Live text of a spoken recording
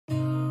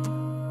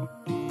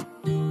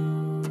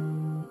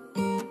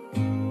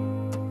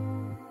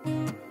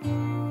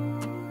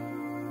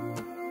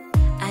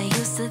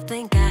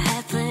think I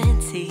had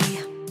plenty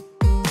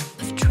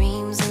of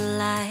dreams and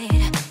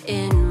light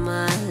in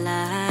my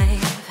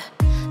life.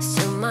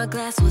 Still my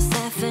glass was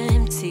half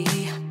empty,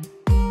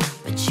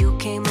 but you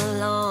came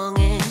along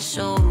and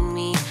showed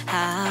me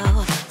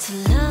how to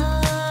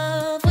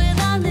love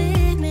without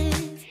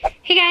limits.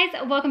 Hey guys,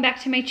 welcome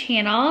back to my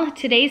channel.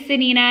 Today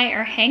Sydney and I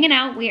are hanging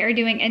out. We are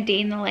doing a day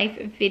in the life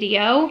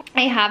video.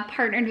 I have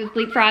partnered with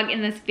LeapFrog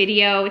in this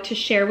video to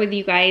share with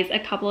you guys a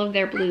couple of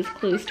their Blue's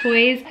Clues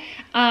toys.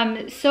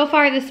 So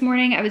far this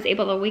morning I was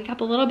able to wake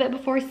up a little bit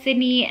before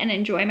Sydney and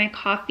enjoy my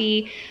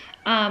coffee.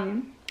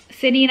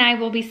 Sydney and I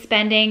will be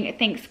spending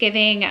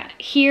Thanksgiving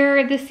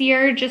here this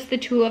year, just the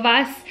two of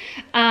us.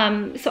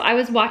 So I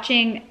was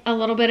watching a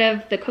little bit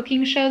of the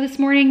cooking show this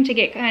morning to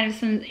get kind of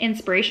some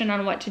inspiration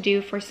on what to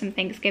do for some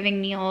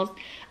Thanksgiving meals,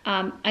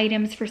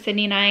 items for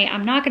Sydney and I.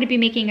 I'm not going to be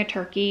making a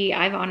turkey.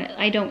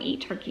 I don't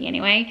eat turkey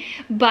anyway,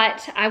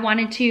 but I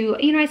wanted to,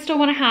 you know, I still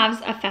want to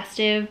have a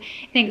festive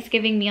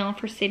Thanksgiving meal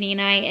for Sydney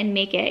and I and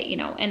make it, you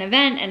know, an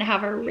event and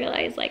have her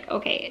realize like,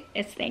 okay,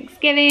 it's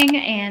Thanksgiving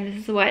and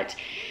this is what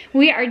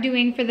we are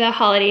doing for the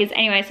holidays.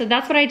 Anyway, so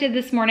that's what I did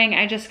this morning.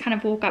 I just kind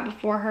of woke up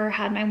before her,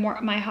 had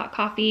my hot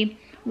coffee,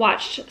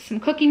 watched some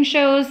cooking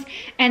shows,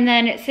 and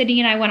then Sydney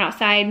and I went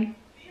outside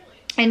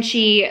and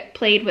she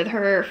played with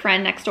her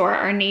friend next door,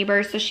 our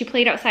neighbor. So she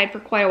played outside for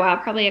quite a while,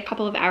 probably a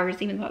couple of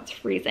hours, even though it's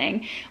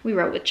freezing. We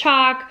wrote with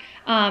chalk.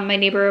 My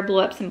neighbor blew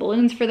up some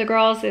balloons for the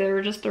girls. So they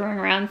were just throwing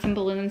around some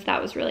balloons.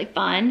 That was really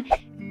fun.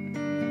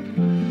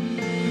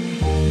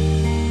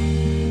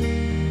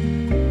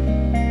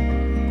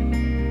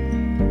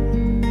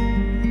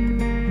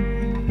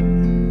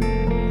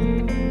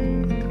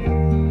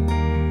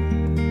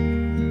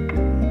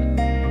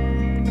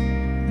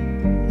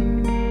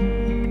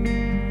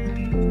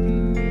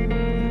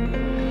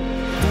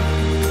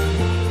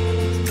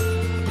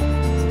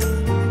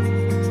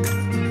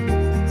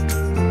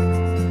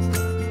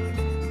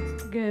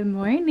 Good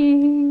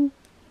morning.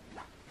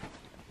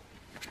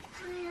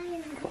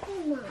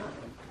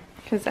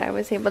 Because I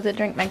was able to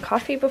drink my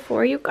coffee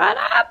before you got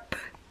up.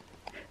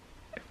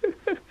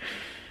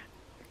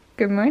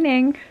 Good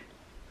morning.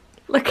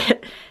 Look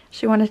at,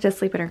 she wanted to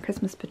sleep in her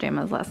Christmas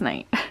pajamas last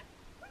night.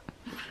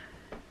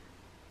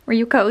 Were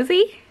you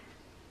cozy?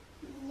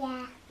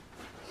 Yeah.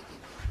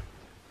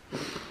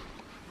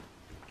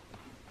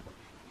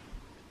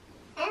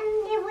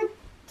 And they were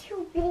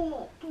too big.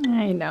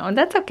 I know,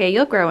 that's okay,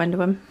 you'll grow into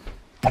them.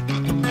 I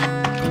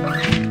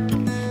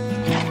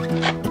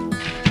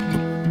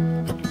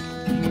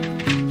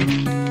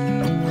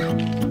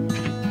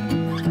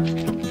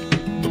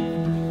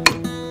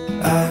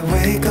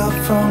wake up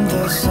from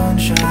the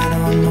sunshine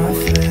on my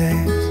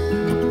face,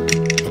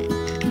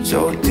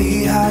 so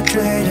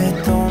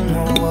dehydrated, don't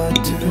know what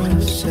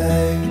to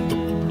say.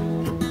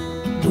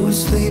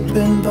 Who's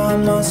sleeping by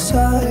my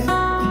side?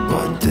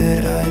 What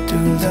did I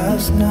do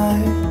last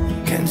night?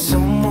 Can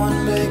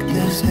someone make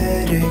this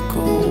headache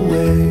go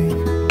away?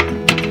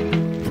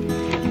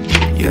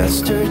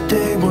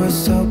 Yesterday was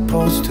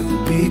supposed to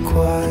be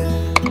quiet,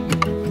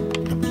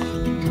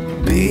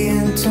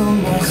 being to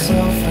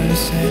myself and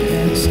sit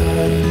in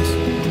silence,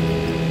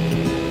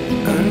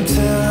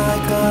 until I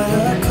got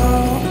a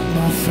call.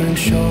 My friend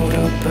showed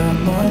up at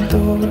my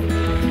door.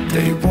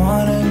 They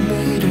wanted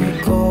me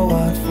to go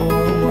out for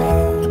a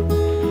while.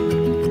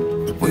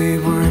 We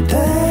were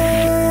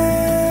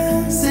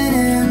dancing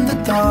in the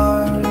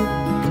dark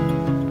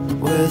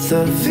with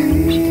a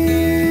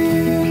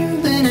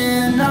feeling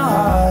in our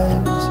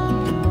hearts.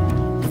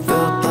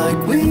 Felt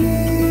like we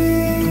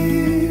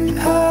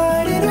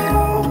had it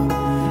all.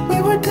 We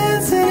were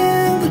dancing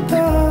in the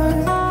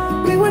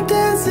dark. We were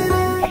dancing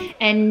in.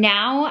 And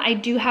now I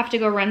do have to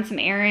go run some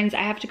errands.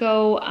 I have to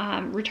go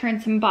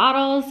return some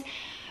bottles,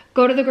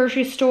 go to the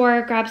grocery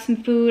store, grab some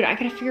food. I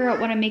gotta figure out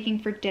what I'm making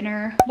for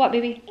dinner. What,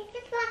 baby?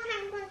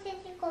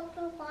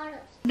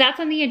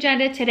 That's on the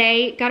agenda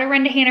today. Gotta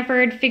run to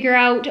Hannaford, figure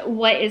out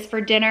what is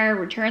for dinner,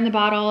 return the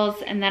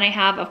bottles, and then I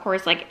have, of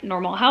course, like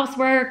normal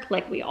housework,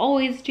 like we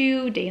always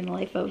do, day in the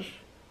life of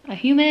a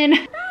human.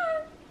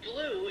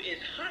 Blue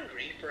is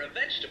hungry for a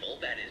vegetable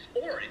that is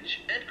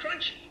orange and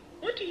crunchy.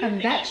 What do you A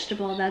think?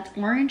 vegetable that's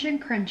orange and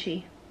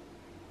crunchy.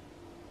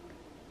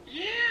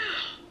 Yeah,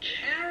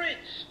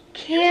 carrots.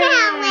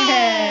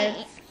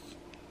 Carrots!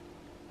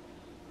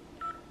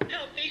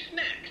 Healthy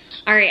snacks.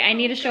 All right, I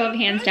need a show of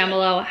hands down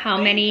below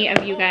how many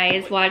of you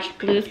guys watched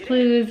Blue's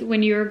Clues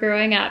when you were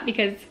growing up,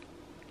 because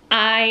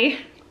I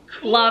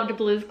loved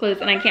Blue's Clues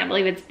and I can't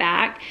believe it's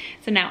back.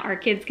 So now our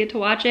kids get to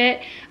watch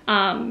it.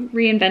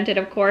 Reinvented,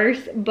 of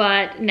course,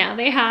 but now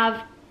they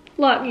have,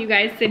 look, you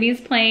guys, Sydney's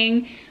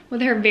playing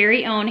with her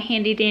very own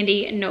handy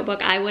dandy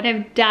notebook. I would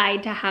have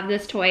died to have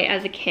this toy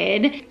as a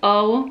kid.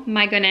 Oh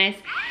my goodness.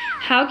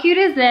 How cute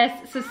is this?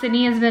 So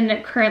Sydney has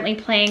been currently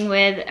playing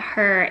with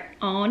her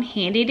own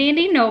handy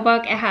dandy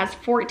notebook. It has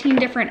 14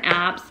 different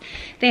apps.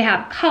 They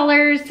have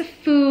colors,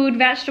 food,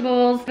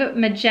 vegetables,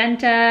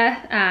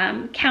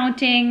 magenta,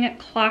 counting,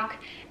 clock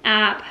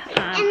app,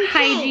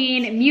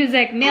 hygiene,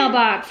 music,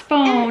 mailbox,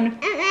 phone.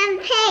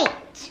 And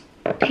paint.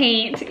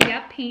 Paint.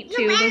 Yep, paint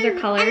too. Those are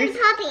colors. And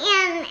Poppy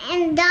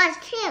and Dodge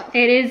too.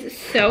 It is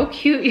so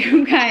cute,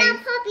 you guys. And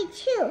Poppy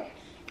too.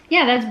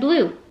 Yeah, that's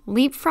blue.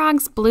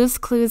 LeapFrog's Blues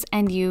Clues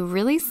and You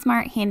Really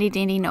Smart Handy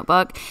Dandy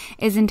Notebook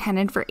is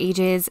intended for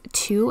ages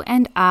 2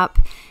 and up,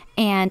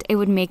 and it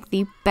would make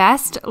the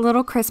best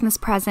little Christmas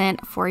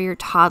present for your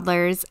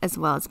toddlers as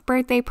well as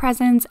birthday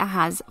presents. It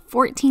has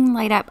 14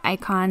 light up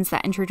icons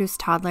that introduce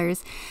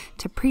toddlers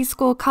to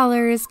preschool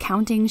colors,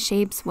 counting,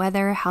 shapes,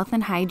 weather, health,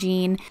 and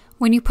hygiene.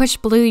 When you push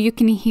blue, you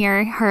can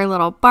hear her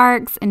little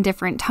barks in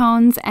different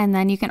tones, and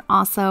then you can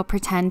also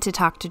pretend to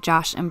talk to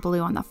Josh and Blue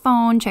on the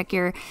phone, check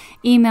your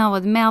email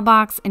with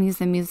mailbox, and use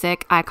the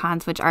music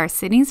icons, which are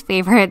Sydney's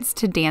favorites,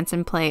 to dance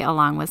and play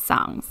along with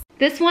songs.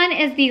 This one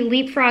is the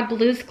LeapFrog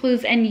Blues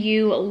Clues and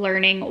You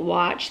Learning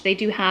Watch. They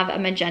do have a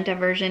magenta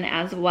version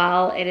as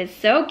well. It is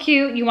so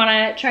cute. You want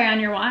to try on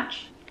your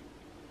watch?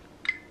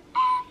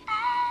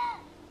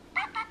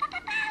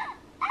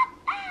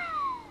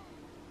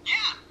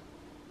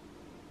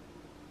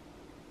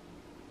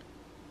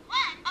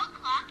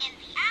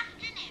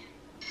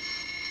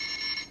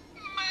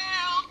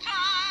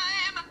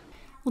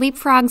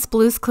 LeapFrog's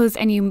Blues Clues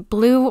and You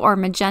Blue or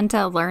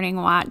Magenta Learning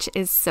Watch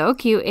is so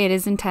cute. It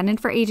is intended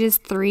for ages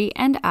 3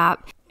 and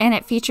up, and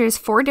it features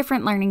 4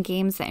 different learning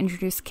games that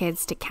introduce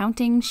kids to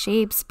counting,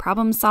 shapes,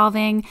 problem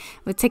solving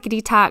with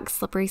tickety tock,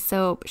 slippery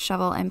soap,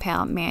 shovel, and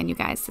pail. Man, you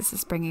guys, this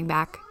is bringing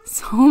back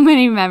so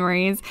many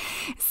memories.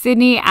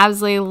 Sydney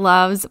absolutely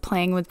loves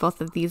playing with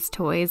both of these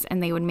toys,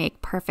 and they would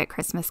make perfect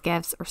Christmas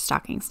gifts or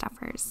stocking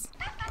stuffers.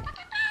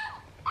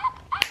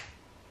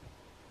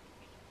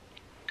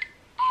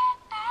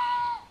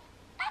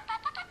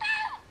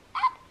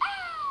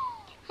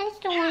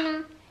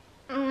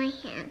 On my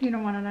hand. You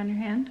don't want it on your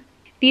hand?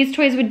 These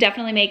toys would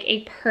definitely make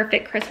a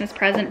perfect Christmas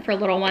present for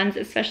little ones,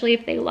 especially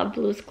if they love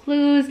Blue's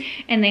Clues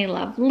and they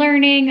love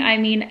learning. I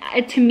mean,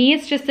 to me,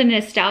 it's just a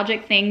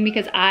nostalgic thing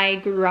because I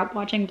grew up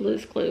watching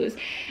Blue's Clues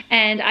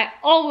and I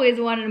always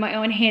wanted my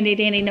own handy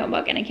dandy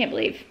notebook, and I can't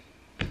believe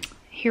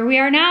here we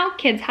are now.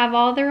 Kids have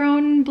all their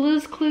own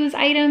Blue's Clues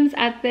items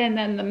and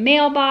then the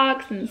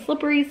mailbox and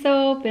slippery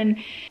soap, and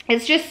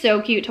it's just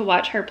so cute to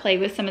watch her play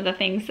with some of the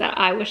things that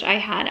I wish I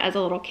had as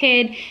a little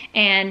kid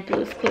and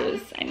Blue's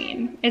Clues. I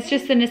mean, it's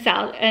just a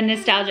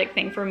nostalgic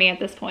thing for me at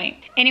this point.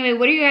 Anyway,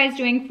 what are you guys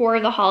doing for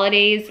the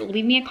holidays?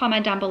 Leave me a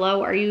comment down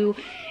below. Are you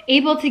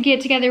able to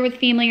get together with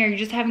family, or are you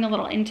just having a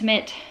little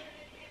intimate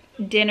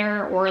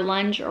dinner or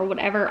lunch or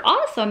whatever?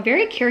 Also, I'm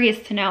very curious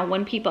to know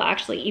when people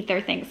actually eat their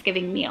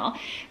Thanksgiving meal.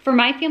 For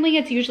my family,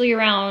 it's usually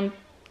around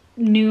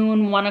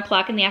noon, 1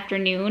 o'clock in the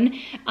afternoon.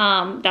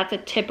 That's a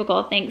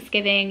typical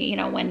Thanksgiving, you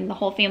know, when the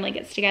whole family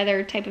gets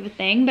together type of a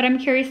thing. But I'm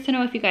curious to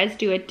know if you guys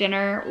do a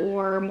dinner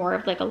or more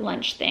of like a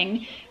lunch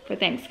thing for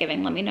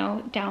Thanksgiving. Let me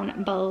know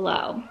down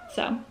below.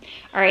 So,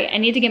 all right, I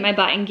need to get my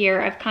butt in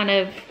gear. I've kind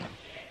of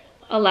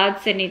allowed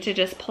Sydney to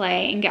just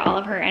play and get all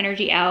of her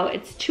energy out.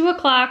 It's 2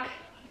 o'clock.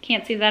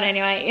 Can't see that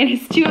anyway. It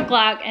is 2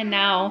 o'clock, and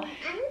now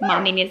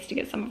Mommy needs to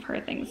get some of her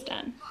things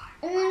done.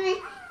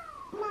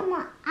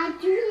 Mama, I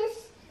do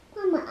this.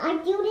 Mama, I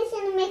do this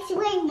and it makes a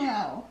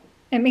rainbow.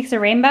 It makes a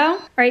rainbow?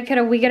 All right,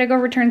 kiddo, we gotta go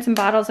return some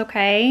bottles,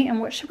 okay? And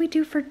what should we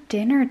do for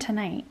dinner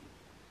tonight?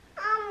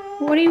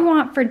 What do you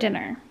want for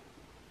dinner?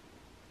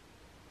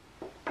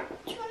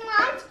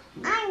 Tonight,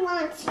 I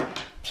want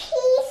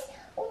peas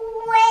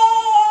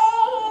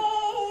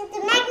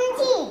with mac and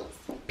cheese.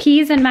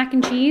 Peas and mac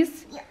and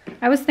cheese? Yeah.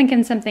 I was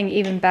thinking something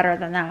even better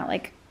than that,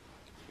 like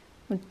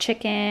with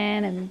chicken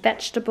and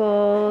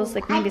vegetables,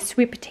 like maybe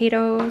sweet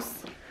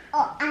potatoes.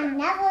 Oh, I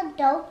never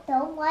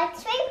don't like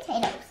sweet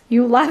potatoes.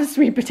 You love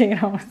sweet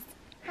potatoes.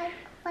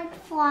 Like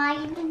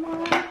fried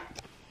more.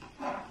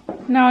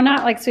 No,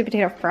 not like sweet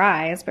potato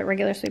fries, but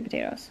regular sweet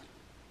potatoes.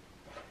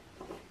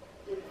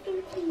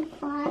 Sweet potato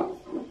fries?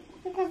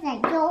 Because I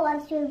don't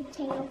like sweet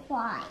potato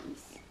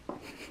fries.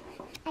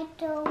 I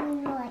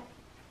don't like.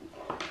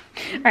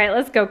 All right,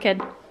 let's go, kid.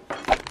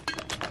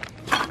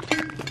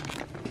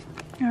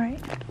 All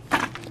right.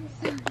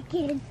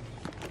 Kid.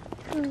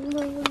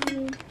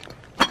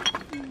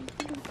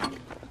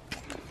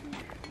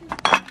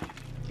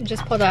 We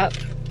just pulled up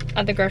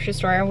at the grocery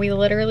store, and we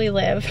literally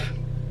live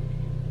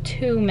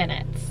 2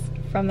 minutes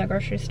from the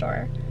grocery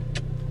store.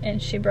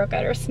 And she broke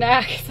out her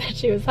snack, said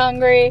she was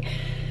hungry,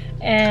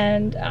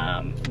 and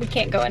we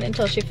can't go in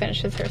until she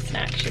finishes her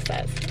snack, she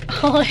says.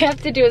 All I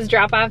have to do is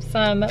drop off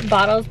some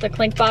bottles, the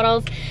Clink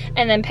bottles,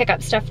 and then pick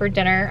up stuff for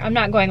dinner. I'm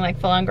not going like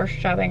full on grocery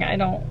shopping. I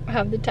don't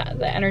have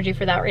the energy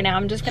for that right now.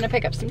 I'm just gonna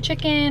pick up some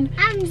chicken,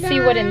 see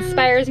what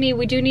inspires me.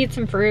 We do need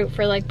some fruit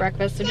for like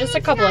breakfast, so just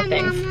a couple of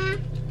things. Mama.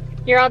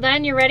 You're all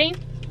done? You ready?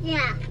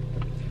 Yeah.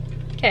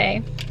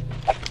 Okay.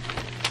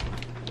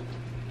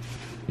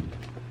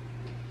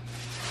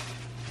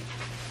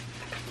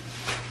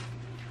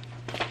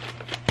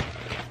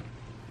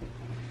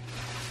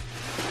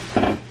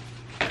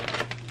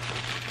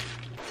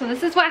 So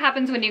this is what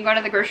happens when you go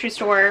to the grocery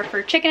store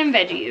for chicken and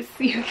veggies.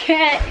 You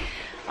get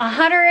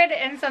 100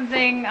 and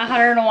something,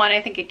 101,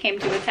 I think it came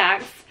to a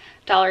tax,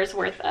 dollars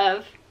worth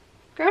of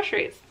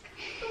groceries.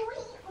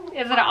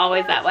 Isn't it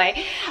always that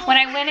way? When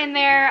I went in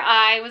there,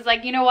 I was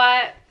like, you know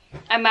what?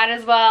 I might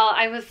as well.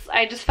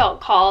 I just felt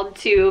called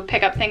to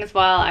pick up things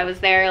while I was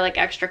there, like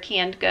extra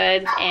canned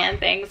goods and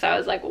things. So I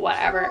was like,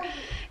 whatever.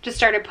 Just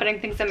started putting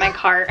things in my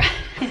cart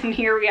and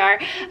here we are.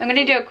 I'm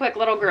gonna do a quick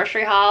little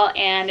grocery haul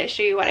and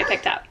show you what I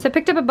picked up. So I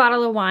picked up a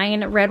bottle of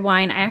wine, red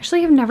wine. I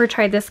actually have never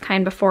tried this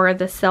kind before,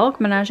 the Silk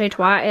Menage a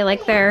Trois. I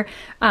like their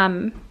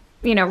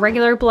you know,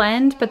 regular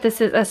blend, but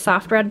this is a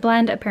soft red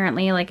blend.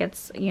 Apparently, like,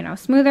 it's, you know,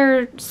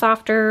 smoother,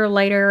 softer,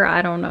 lighter.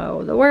 I don't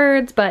know the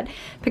words, but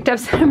picked up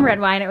some red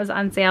wine. It was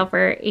on sale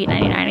for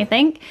 $8.99, I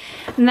think.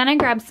 And then I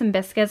grabbed some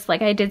biscuits.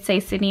 Like I did say,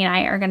 Sydney and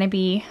I are gonna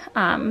be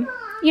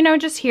you know,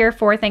 just here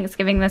for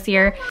Thanksgiving this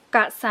year.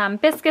 Got some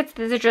biscuits.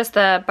 These are just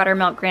the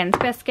buttermilk Grand's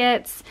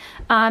biscuits.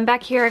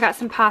 Back here I got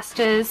some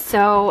pastas.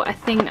 So a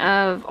thing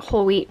of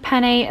whole wheat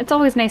penne. It's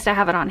always nice to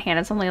have it on hand.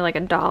 It's only like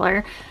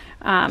 $1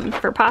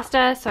 for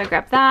pasta, so I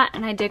grabbed that.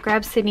 And I did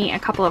grab Sydney a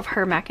couple of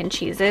her mac and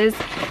cheeses.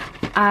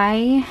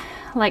 I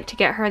like to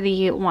get her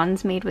the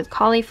ones made with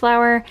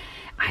cauliflower.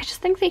 I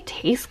just think they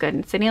taste good,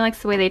 and Sydney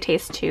likes the way they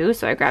taste too,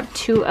 so I grabbed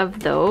 2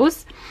 of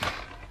those.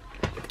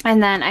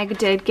 And then I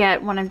did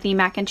get one of the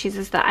mac and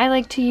cheeses that I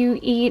like to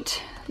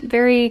eat.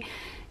 Very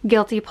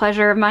guilty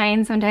pleasure of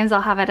mine. Sometimes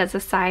I'll have it as a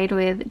side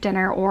with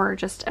dinner or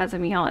just as a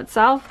meal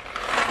itself.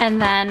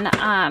 And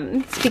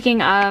then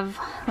speaking of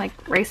like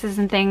rices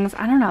and things,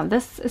 I don't know,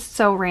 this is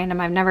so random.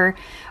 I've never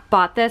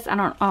bought this. I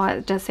don't, oh,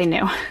 it does say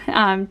new.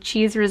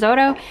 Cheese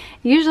risotto.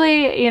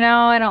 Usually, you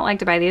know, I don't like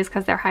to buy these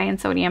because they're high in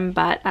sodium,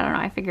 but I don't know,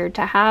 I figured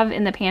to have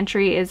in the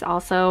pantry is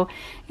also,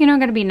 you know,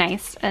 gonna be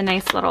nice. A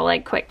nice little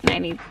like quick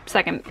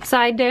 90-second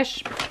side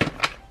dish.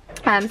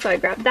 So I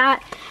grabbed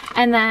that.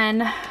 And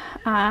then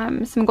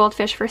some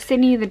goldfish for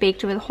Sydney, the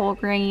baked with whole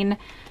grain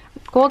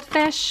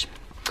goldfish.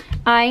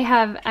 I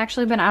have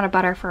actually been out of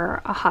butter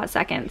for a hot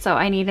second, so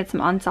I needed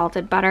some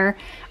unsalted butter.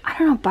 I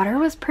don't know, butter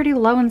was pretty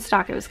low in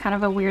stock. It was kind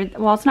of a weird,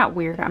 well, it's not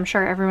weird. I'm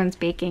sure everyone's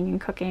baking and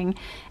cooking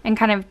and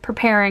kind of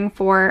preparing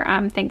for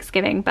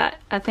Thanksgiving, but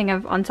a thing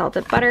of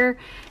unsalted butter,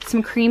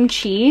 some cream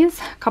cheese,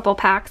 a couple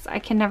packs. I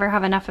can never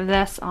have enough of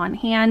this on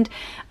hand.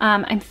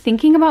 I'm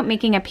thinking about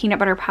making a peanut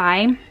butter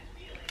pie,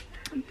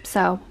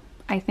 so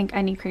I think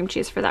I need cream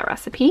cheese for that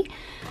recipe.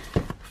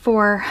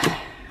 For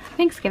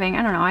Thanksgiving,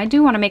 I don't know, I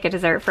do want to make a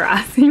dessert for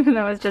us, even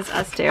though it's just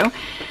us two.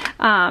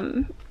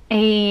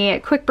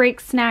 A quick break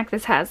snack.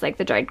 This has like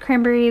the dried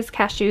cranberries,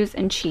 cashews,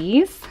 and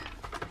cheese.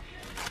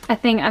 A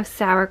thing of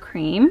sour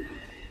cream.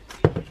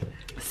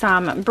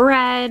 Some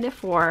bread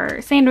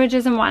for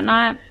sandwiches and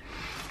whatnot.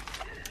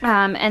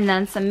 And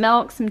then some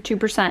milk, some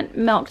 2%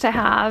 milk to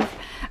have.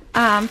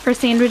 For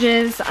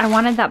sandwiches, I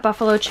wanted that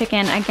buffalo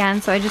chicken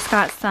again, so I just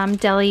got some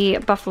deli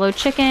buffalo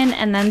chicken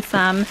and then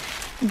some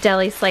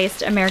deli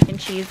sliced American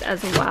cheese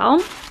as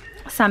well.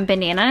 Some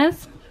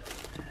bananas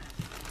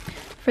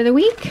for the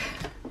week.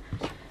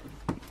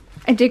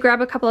 I did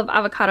grab a couple of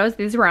avocados.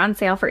 These were on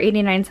sale for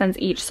 89 cents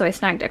each, so I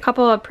snagged a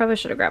couple. I probably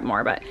should have grabbed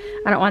more, but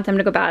I don't want them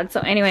to go bad.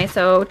 So anyway,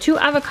 so 2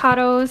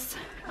 avocados.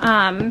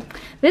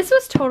 This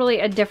was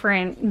totally a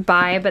different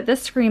buy, but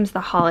this screams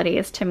the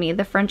holidays to me.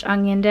 The French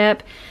onion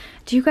dip.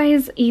 Do you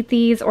guys eat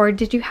these, or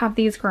did you have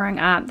these growing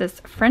up? This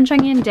French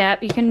onion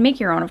dip, you can make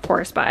your own, of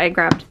course, but I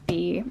grabbed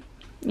the,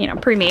 you know,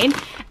 pre-made.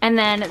 And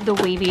then the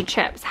wavy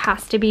chips.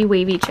 Has to be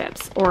wavy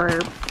chips, or,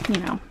 you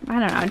know, I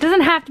don't know. It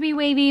doesn't have to be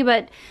wavy,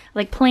 but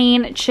like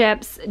plain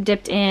chips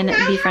dipped in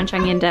the French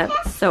onion dip.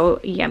 So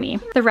yummy.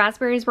 The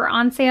raspberries were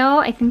on sale.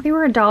 I think they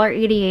were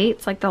 $1.88.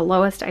 It's like the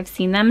lowest I've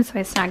seen them, so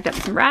I snagged up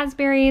some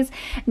raspberries.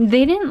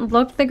 They didn't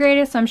look the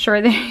greatest, so I'm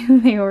sure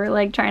they were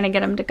like trying to get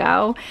them to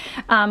go.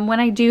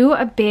 When I do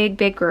a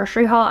big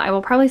grocery haul, I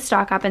will probably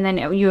stock up, and then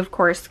you of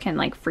course can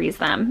like freeze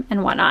them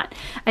and whatnot.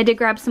 I did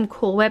grab some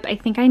Cool Whip. I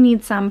think I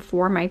need some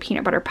for my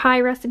peanut butter pie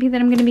recipe that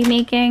I'm going to be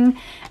making.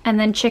 And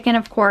then chicken,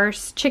 of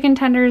course. Chicken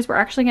tenders, we're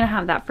actually going to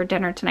have that for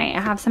dinner tonight.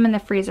 I have some in the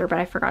freezer, but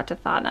I forgot to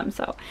thaw them,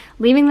 so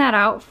leaving that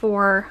out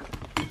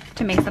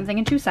to make something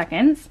in 2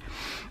 seconds.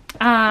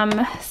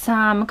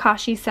 Some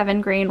Kashi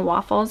 7-grain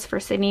waffles for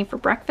Sydney for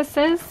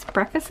breakfast.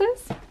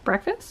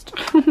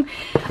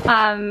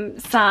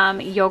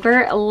 Some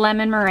yogurt,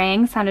 lemon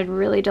meringue, sounded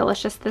really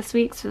delicious this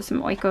week, so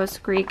some Oikos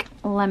Greek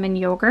lemon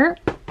yogurt.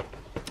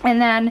 And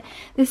then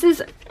this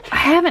is, I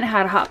haven't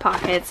had Hot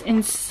Pockets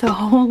in so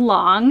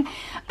long,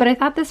 but I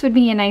thought this would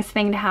be a nice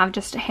thing to have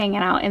just hanging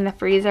out in the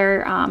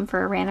freezer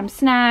for a random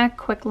snack,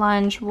 quick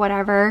lunch,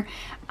 whatever.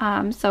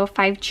 So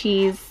 5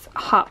 cheese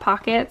Hot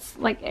Pockets.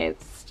 Like,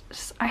 it's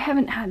just, I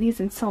haven't had these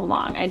in so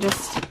long. I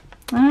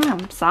don't know,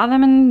 saw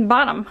them and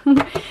bought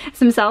them.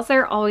 Some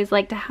seltzer, always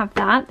like to have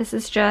that. This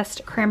is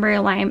just cranberry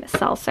lime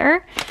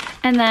seltzer.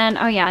 And then,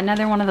 oh yeah,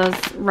 another one of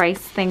those rice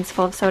things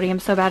full of sodium,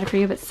 so bad for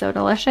you, but so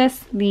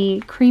delicious.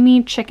 The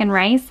creamy chicken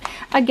rice.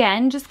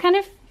 Again, just kind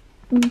of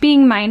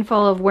being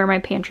mindful of where my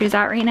pantry's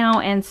at right now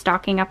and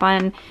stocking up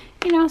on,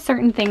 you know,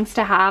 certain things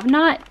to have.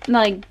 Not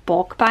like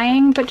bulk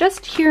buying, but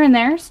just here and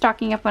there,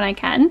 stocking up when I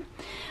can.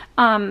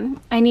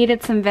 I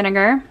needed some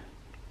vinegar.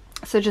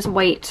 So just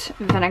white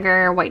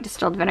vinegar, white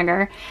distilled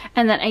vinegar,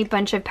 and then a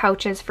bunch of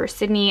pouches for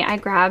Sydney. I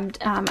grabbed,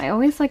 I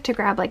always like to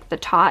grab like the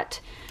Tot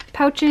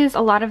pouches.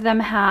 A lot of them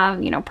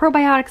have, you know,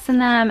 probiotics in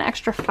them,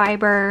 extra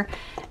fiber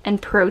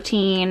and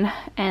protein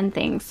and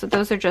things. So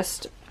those are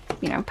just,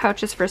 you know,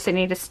 pouches for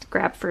Sydney to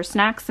grab for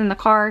snacks in the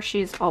car.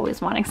 She's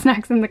always wanting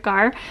snacks in the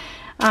car.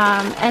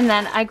 And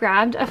then I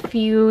grabbed a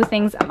few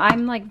things.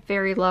 I'm like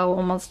very low,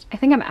 almost, I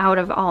think I'm out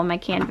of all of my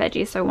canned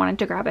veggies, so I wanted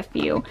to grab a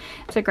few.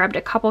 So I grabbed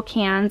a couple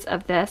cans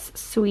of this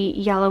sweet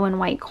yellow and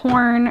white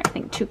corn, I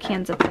think 2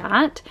 cans of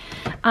that.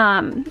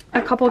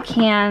 A couple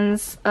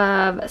cans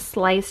of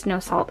sliced,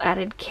 no salt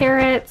added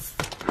carrots.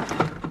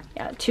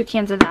 Yeah, 2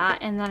 cans of that.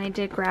 And then I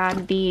did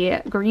grab the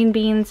green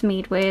beans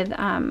made with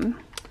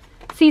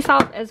sea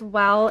salt as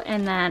well,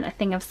 and then a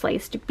thing of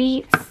sliced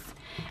beets.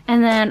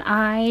 And then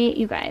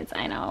you guys,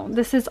 I know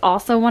this is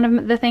also one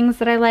of the things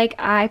that I like.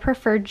 I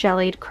prefer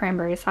jellied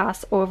cranberry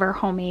sauce over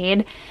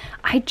homemade.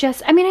 I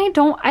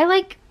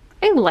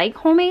like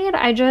homemade.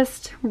 I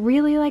just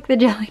really like the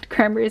jellied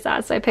cranberry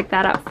sauce. So I picked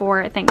that up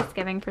for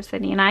Thanksgiving for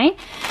Sydney and I.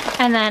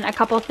 And then a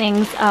couple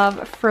things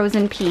of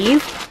frozen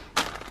peas.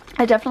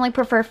 I definitely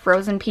prefer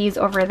frozen peas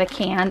over the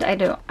canned. I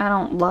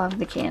don't love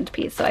the canned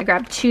peas. So I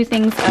grabbed 2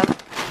 things of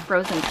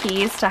frozen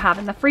peas to have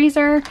in the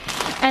freezer.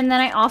 And then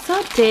I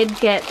also did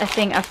get a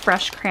thing of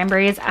fresh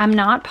cranberries. I'm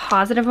not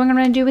positive what I'm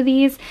going to do with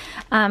these,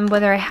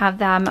 whether I have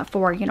them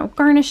for, you know,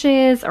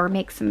 garnishes or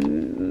make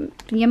some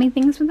yummy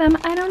things with them.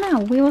 I don't know.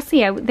 We will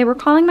see. They were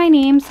calling my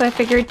name, so I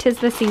figured 'tis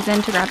the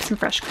season to grab some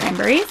fresh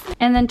cranberries.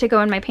 And then to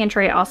go in my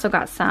pantry, I also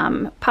got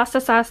some pasta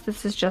sauce.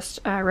 This is just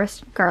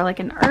roasted garlic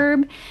and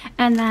herb.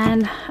 And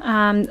then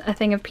a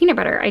thing of peanut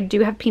butter. I do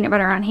have peanut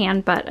butter on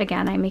hand, but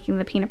again, I'm making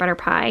the peanut butter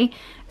pie,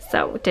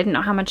 so didn't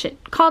know how much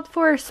it called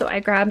for, so I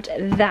grabbed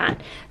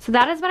that. So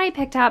that is what I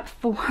picked up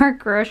for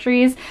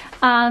groceries.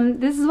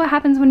 This is what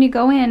happens when you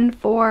go in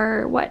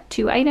for, what,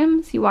 2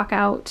 items? You walk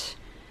out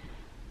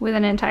with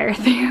an entire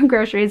thing of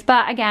groceries.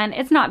 But again,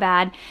 it's not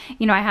bad.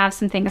 You know, I have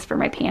some things for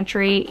my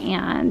pantry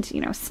and,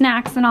 you know,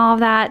 snacks and all of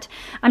that.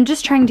 I'm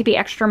just trying to be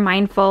extra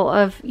mindful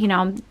of, you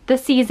know, the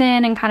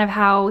season and kind of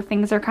how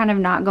things are kind of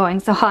not going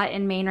so hot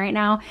in Maine right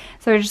now.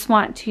 So I just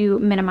want to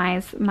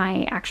minimize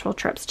my actual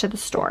trips to the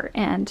store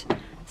and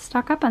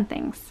stock up on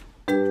things.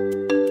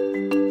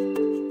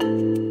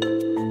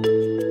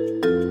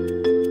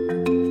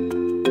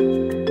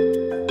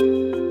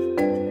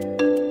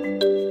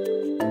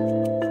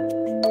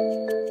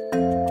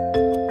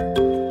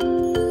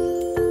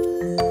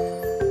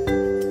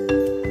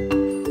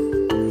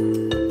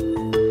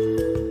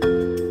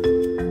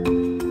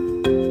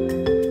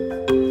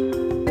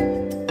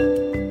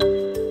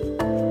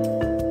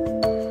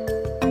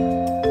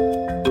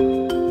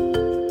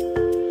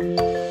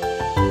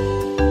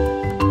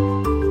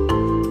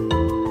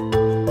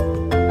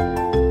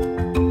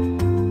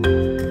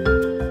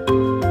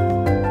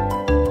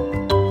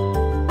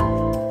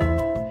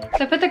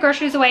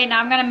 Groceries away. Now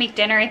I'm gonna make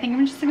dinner. I think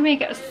I'm just gonna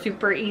make it a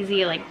super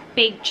easy, like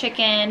baked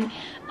chicken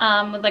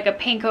with like a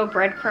panko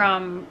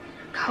breadcrumb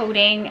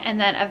coating, and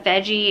then a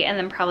veggie, and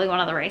then probably one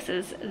of the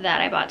rices that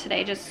I bought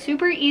today. Just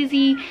super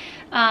easy,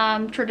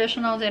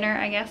 traditional dinner,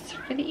 I guess,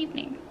 for the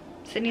evening.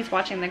 Sydney's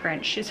watching The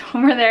Grinch. She's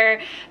over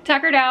there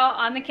tuckered out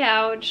on the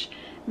couch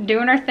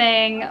doing her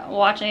thing,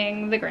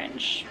 watching The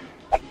Grinch.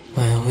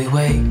 When we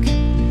wake,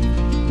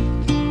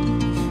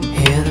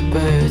 hear the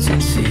birds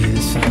and see the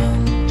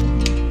sun.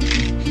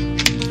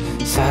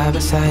 Side by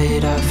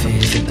side, our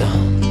fears are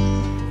done.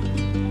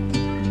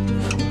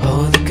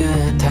 Oh, the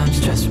good times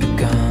just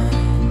begun.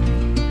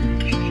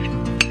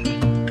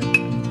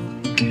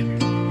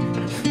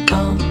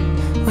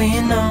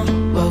 We know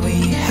what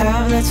we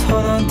have, let's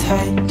hold on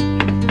tight.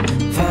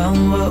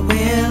 Found what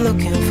we're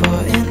looking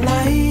for in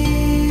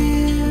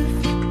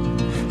life.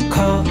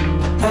 Call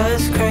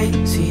us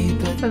crazy,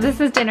 but so this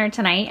is dinner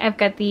tonight. I've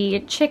got the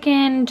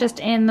chicken just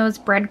in those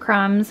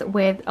breadcrumbs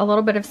with a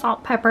little bit of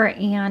salt, pepper,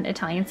 and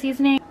Italian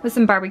seasoning with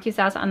some barbecue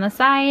sauce on the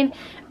side.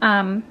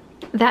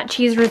 That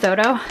cheese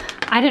risotto,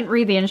 I didn't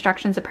read the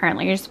instructions.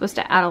 Apparently you're supposed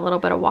to add a little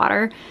bit of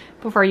water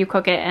before you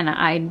cook it, and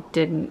I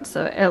didn't,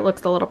 so it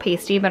looks a little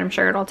pasty, but I'm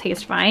sure it'll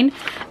taste fine.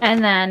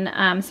 And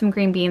then some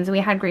green beans. We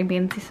had green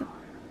beans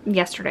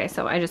yesterday,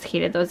 so I just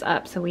heated those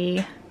up so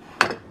we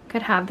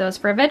could have those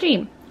for a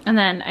veggie. And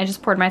then I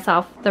just poured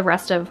myself the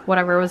rest of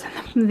whatever was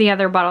in the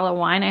other bottle of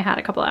wine. I had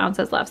a couple of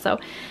ounces left, so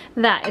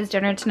that is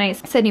dinner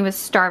tonight. Sydney was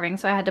starving,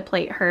 so I had to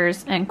plate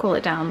hers and cool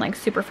it down like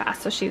super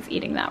fast, so she's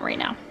eating that right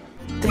now.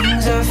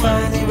 things are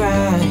finally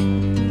right.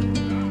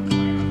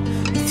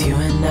 With you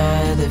and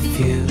I, the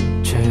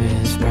future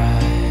is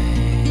bright.